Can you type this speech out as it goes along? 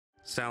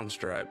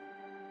Soundstripe.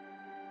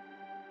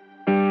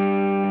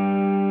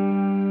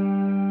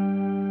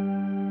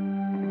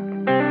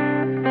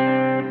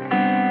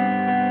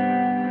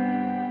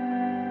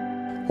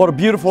 What a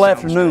beautiful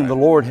afternoon the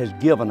Lord has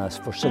given us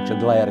for such a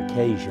glad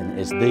occasion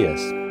as this.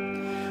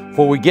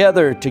 For we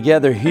gather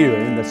together here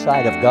in the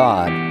sight of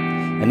God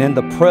and in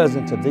the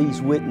presence of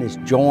these witnesses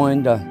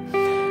joined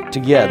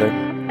together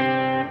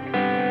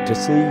to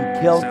see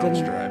Kelton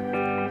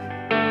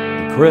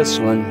and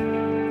Crislyn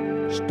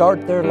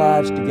start their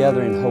lives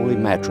together in holy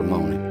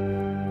matrimony,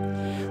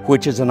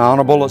 which is an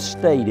honorable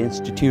estate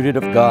instituted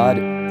of God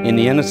in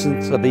the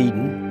innocence of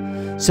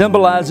Eden,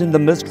 symbolizing the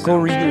mystical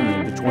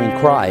reunion between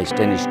Christ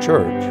and His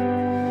church.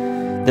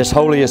 This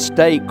holy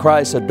estate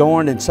Christ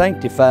adorned and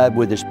sanctified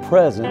with His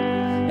present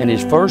and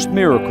His first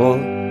miracle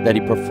that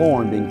He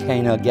performed in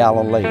Cana of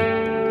Galilee.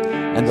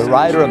 And the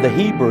writer of the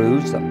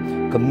Hebrews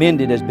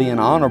commended as being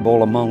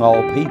honorable among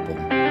all people.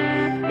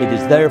 It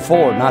is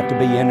therefore not to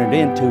be entered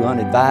into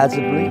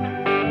unadvisedly,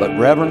 but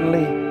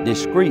reverently,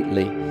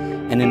 discreetly,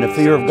 and in the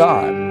fear of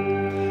God.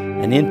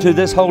 And into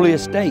this holy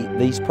estate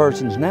these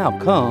persons now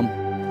come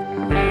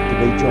to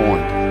be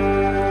joined.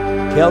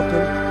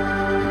 Kelton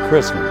and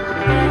Crislyn,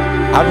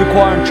 I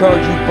require and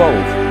charge you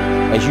both,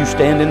 as you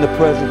stand in the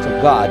presence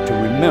of God, to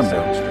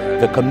remember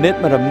the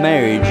commitment of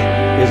marriage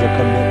is a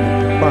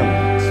commitment to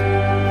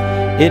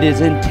permanence. It is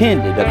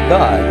intended of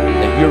God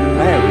that your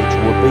marriage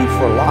will be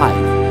for life,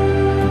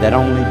 and that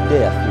only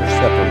death will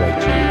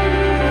separate you.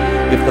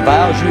 If the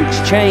vows you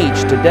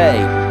exchange today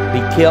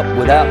be kept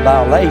without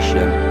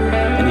violation,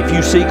 and if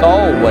you seek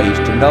always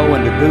to know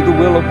and to do the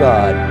will of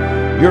God,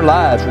 your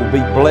lives will be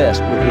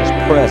blessed with His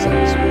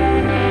presence,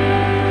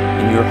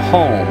 and your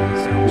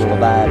homes will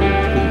abide in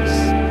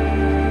peace.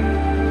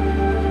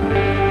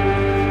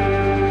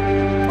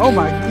 Oh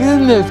my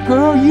goodness,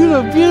 girl, you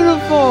look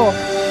beautiful.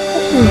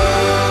 Oh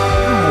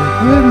my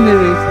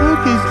goodness,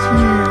 look at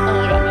you.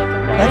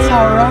 That's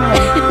all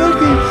right. Look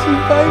at you,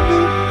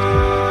 baby.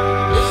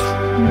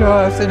 You know,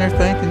 I was sitting there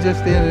thinking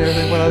just then and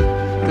everything, what I was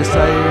to say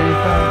or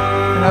anything.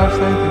 And I was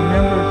thinking,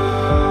 remember,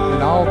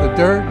 and all the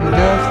dirt and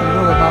dust, and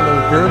look at my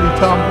little girly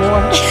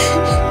tomboy.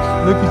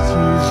 Look at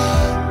you.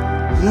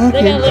 Look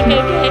at you. Look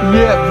okay?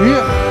 Yeah,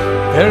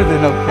 better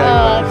than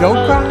okay. Don't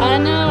cry. I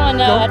know.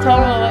 I told her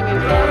I wasn't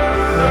gonna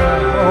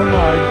Oh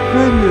my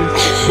goodness.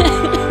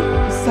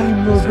 The same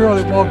little girl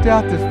that walked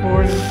out this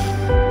morning.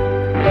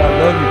 I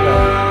love you,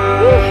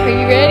 baby. Are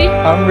you ready?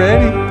 I'm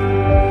ready.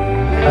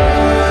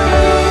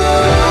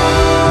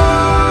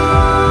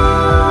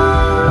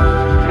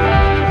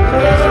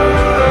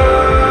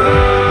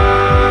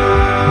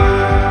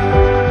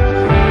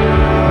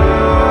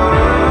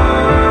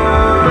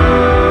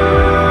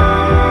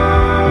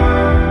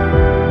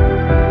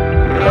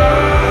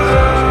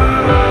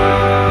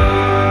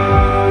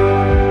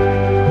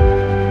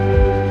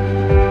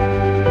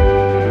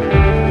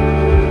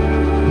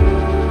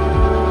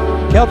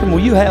 Kelton, will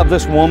you have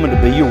this woman to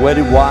be your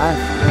wedded wife,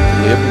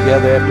 to live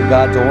together after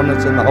God's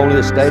ordinance in the holy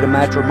estate of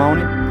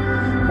matrimony?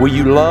 Will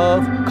you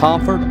love,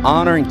 comfort,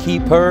 honor, and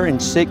keep her in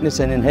sickness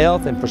and in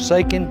health, and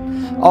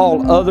forsaking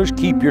all others,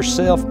 keep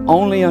yourself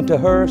only unto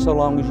her so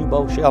long as you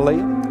both shall live?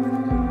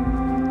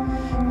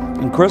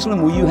 And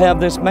Crislyn, will you have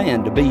this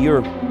man to be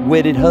your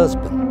wedded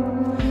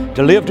husband,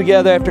 to live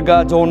together after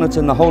God's ordinance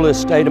in the holy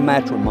estate of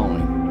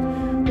matrimony?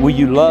 Will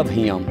you love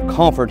him,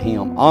 comfort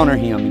him, honor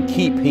him, and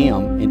keep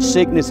him in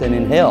sickness and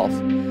in health,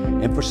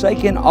 and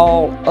forsaking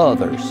all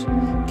others,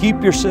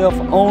 keep yourself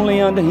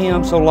only unto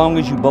him so long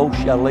as you both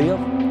shall live?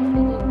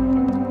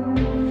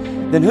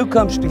 Then who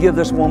comes to give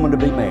this woman to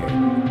be married?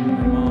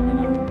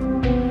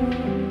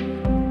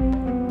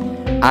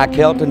 I,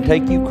 Kelton,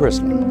 take you,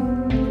 Crislyn,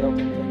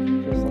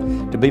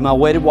 to be my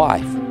wedded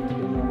wife,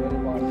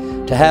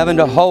 to have and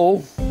to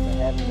hold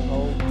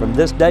from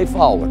this day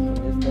forward,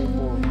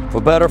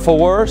 for better, for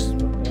worse,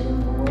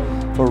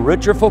 for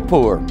richer, for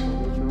poor,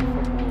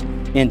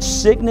 in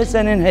sickness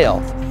and in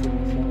health,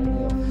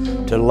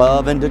 to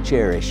love and to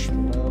cherish,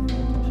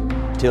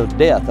 till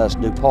death us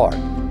do part,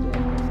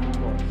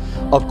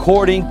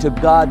 according to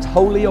God's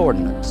holy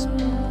ordinance.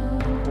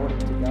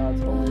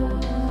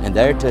 And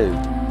thereto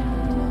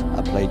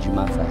I pledge you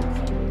my faith.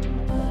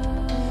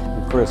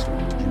 And Crislyn,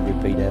 would you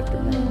repeat after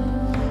me?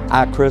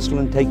 I,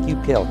 Crislyn, take you,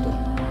 Kelton,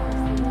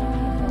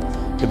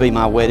 to be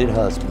my wedded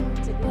husband,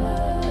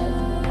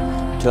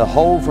 to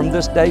hold from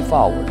this day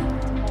forward,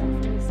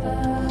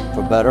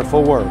 for better,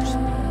 for worse,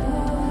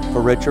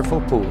 for richer, for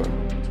poor,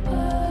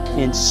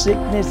 in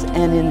sickness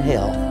and in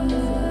health,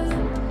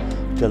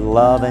 to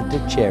love and to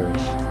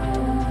cherish,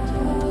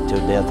 till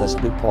death us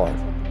do part,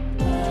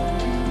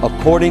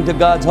 according to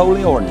God's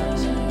holy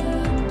ordinance.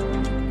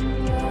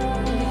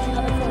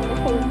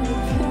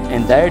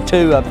 And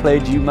thereto I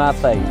pledge you my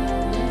faith.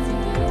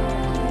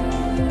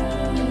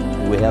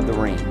 We have the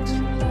rings.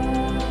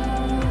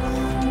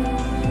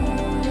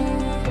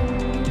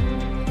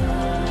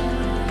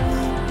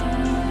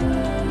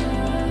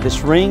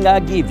 This ring I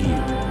give you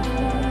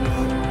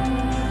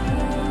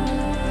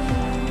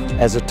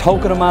as a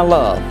token of my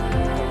love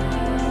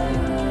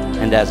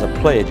and as a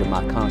pledge of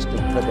my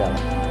constant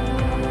fidelity.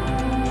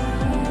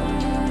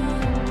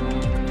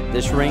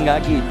 This ring I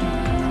give you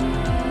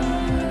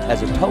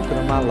as a token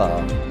of my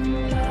love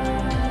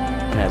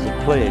and as a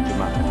pledge of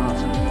my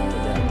constant fidelity.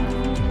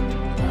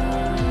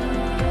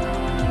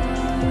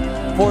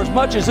 For as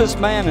much as this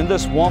man and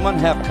this woman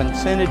have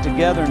consented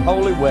together in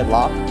holy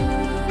wedlock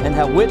and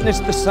have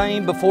witnessed the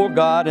same before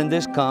God in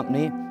this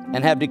company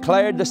and have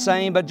declared the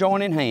same by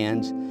joining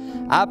hands,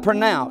 I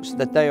pronounce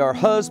that they are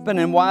husband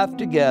and wife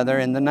together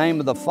in the name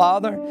of the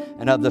Father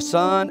and of the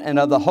Son and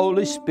of the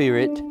Holy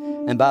Spirit,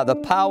 and by the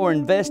power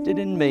invested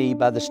in me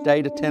by the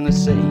state of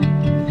Tennessee,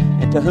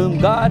 and to whom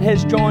God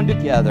has joined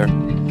together,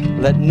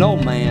 let no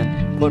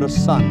man put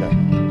asunder.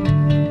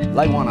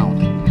 Lay one on.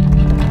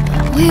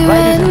 Ladies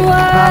and gentlemen,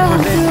 I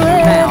present to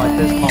you now at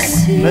this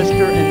moment,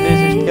 Mr.